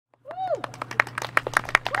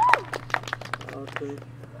Okay,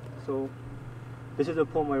 so this is a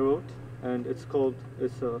poem I wrote, and its title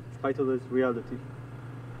is Reality,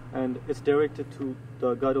 and it's directed to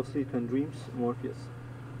the god of sleep and dreams, Morpheus.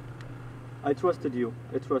 I trusted you,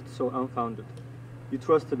 a trust so unfounded. You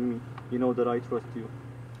trusted me, you know that I trust you.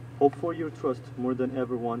 Hope for your trust more than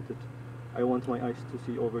ever wanted. I want my eyes to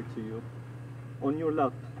see over to you. On your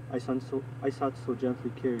lap, I sat so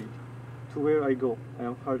gently carried. To where I go, I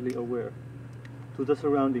am hardly aware. To the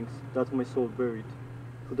surroundings that my soul buried.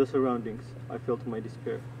 To the surroundings, I felt my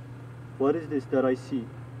despair. What is this that I see,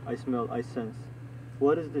 I smell, I sense?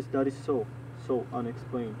 What is this that is so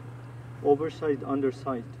unexplained? Oversized,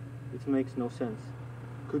 undersized, it makes no sense.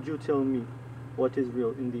 Could you tell me what is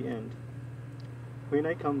real in the end? When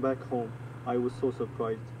I come back home, I was so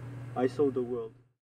surprised. I saw the world.